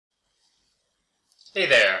Hey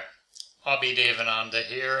there, Abhidevananda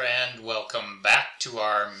here, and welcome back to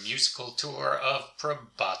our musical tour of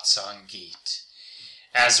Prabhat Samgiita.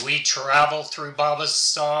 As we travel through Baba's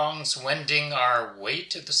songs, wending our way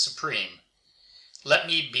to the Supreme, let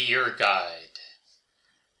me be your guide.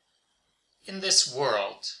 In this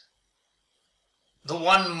world, the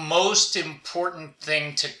one most important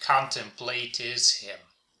thing to contemplate is Him.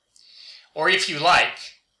 Or if you like,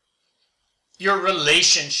 your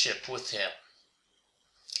relationship with Him.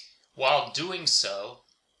 While doing so,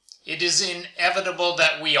 it is inevitable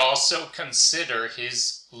that we also consider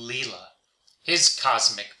His Leela, His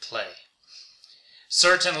cosmic play.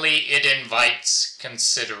 Certainly it invites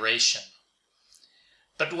consideration.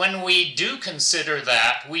 But when we do consider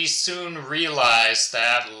that, we soon realize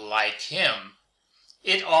that, like Him,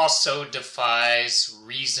 it also defies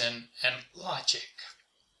reason and logic.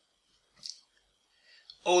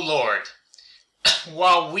 O Lord,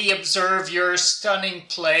 while we observe your stunning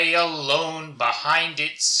play alone behind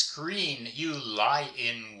its screen, you lie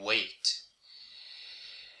in wait.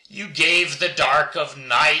 You gave the dark of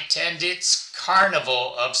night and its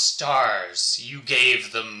carnival of stars. You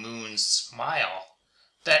gave the moon's smile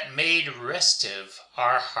that made restive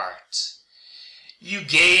our heart. You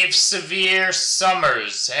gave severe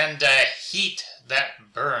summers and a heat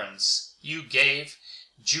that burns. You gave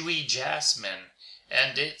dewy jasmine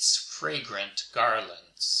and its fragrant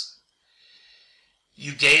garlands.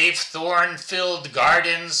 You gave thorn-filled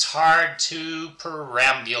gardens hard to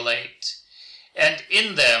perambulate, and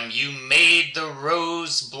in them you made the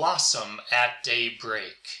rose blossom at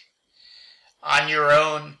daybreak. On your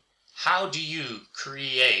own, how do you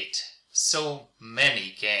create so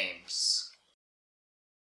many games?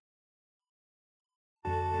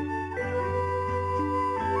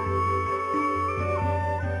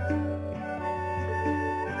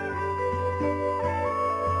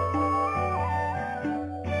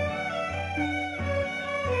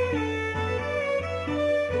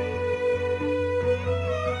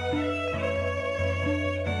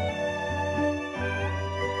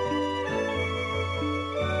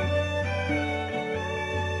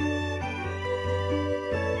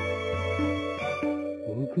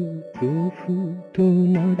 প্রভু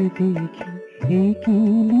তোমার দেখি একই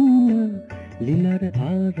লীলা, লীলার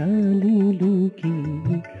আড়ালে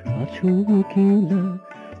লুকিয়ে আছো একলা।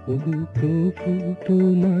 ওগো প্রভু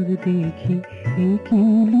তোমার দেখি একই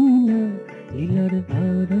লীলা, লীলার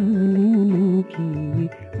আড়ালে লুকিয়ে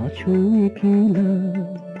আছো একলা।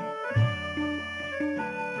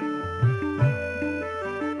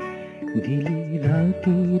 দিলে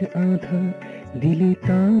রাতের আধার, দিলে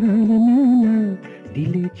তারার মেলা,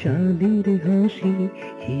 দিলে চাঁদের হাসি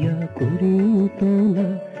হিয়া করে তোলা।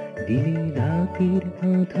 দিলে রাতের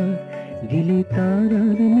আধার, দিলে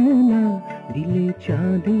তারার মেলা, দিলে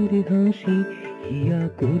চাঁদের হাসি হিয়া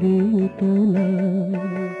করে তোলা।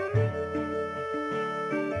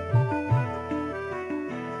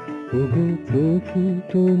 ওগো প্রভু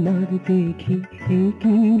তোমার দেখি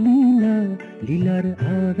একই লীলা, লীলার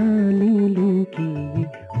আড়ালে লুকিয়ে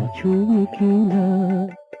আছো একলা।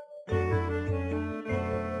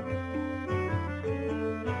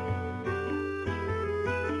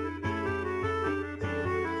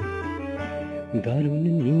 দারুণ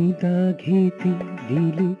নিদা ঘেতে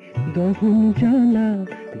দিলে দহন জ্বালা,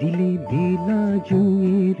 দিলে বেলা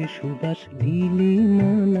জুঁয়ের সুবাস দিলে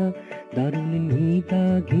মালা। দারুণ নিদা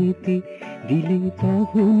ঘেতে দিলে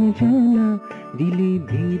দহন জ্বালা, দিলে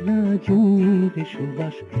বেলা জুঁয়ের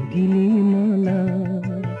সুবাস দিলে মালা।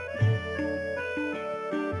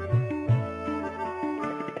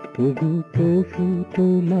 ওগো প্রভু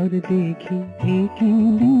তোমার দেখি একই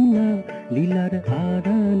লীলা, লীলার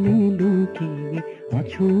আড়ালে লুকিয়ে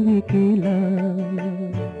আছো একলা।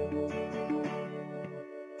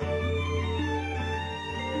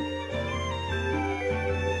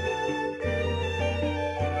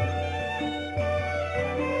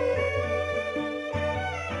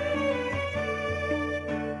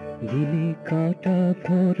 দিলে কাটা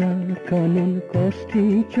ভরা কানন কষ্টে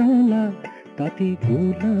চলা, তাতে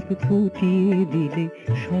গোলাপ ফুটিয়ে দিলে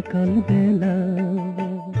সকাল বেলা।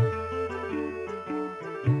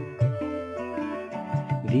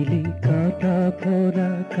 দিলে কাটা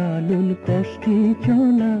ভরা কানন কষ্টে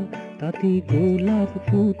চলা, তাতে গোলাপ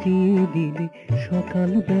ফুটিয়ে দিলে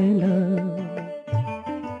সকাল বেলা।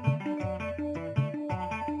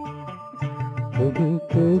 ওগো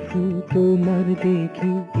প্রভু তোমার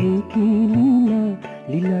দেখি একই লীলা,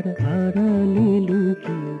 লীলার আড়ালে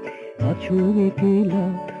লুকিয়ে আছো একলা।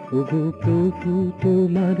 ওগো প্রভু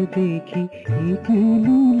তোমার দেখি একই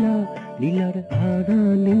লীলা, লীলার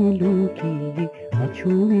আড়ালে লুকিয়ে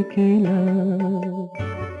আছো একলা।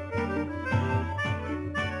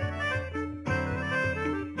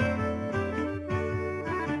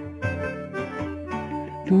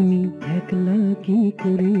 তুমি একলা কি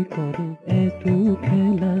করে করো এত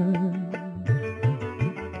খেলা,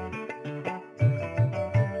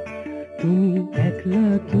 তুমি একলা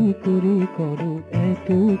কি করে করো এত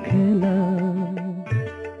খেলা।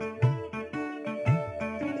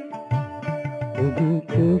 ওগো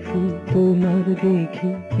প্রভু তোমার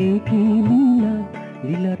দেখি কি লীলা,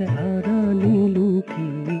 লীলার আড়ালে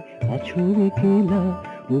লুকিয়ে আছো একলা।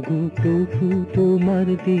 ওগো প্রভু তোমার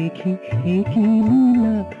দেখি কি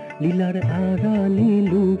লীলা, লীলার আড়ালে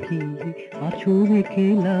লুকিয়ে আছো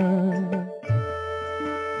একলা।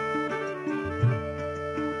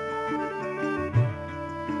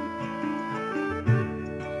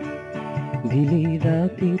 দিলে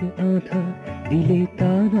রাতের আধা, দিলে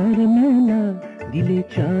তারার মেলা, দিলে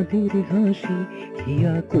চাঁদের হাসি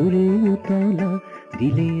হিয়া করে উতলা।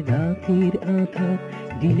 দিলে রাতের আধা,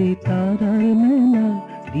 দিলে তারার মেলা,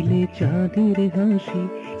 দিলে চাঁদের হাসি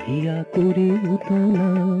হিয়া করে উতলা।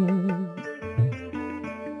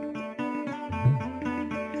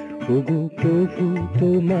 ওগো প্রভু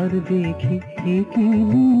তোমার দেখি কি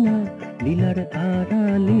লীলা, লীলার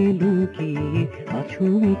আড়ালে লুকিয়ে আছো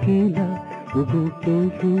একলা। ওগো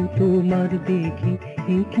প্রভু তোমার দেখি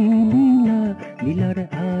কি লীলা, লীলার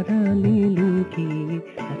আড়ালে লুকিয়ে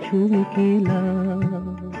আছো একলা।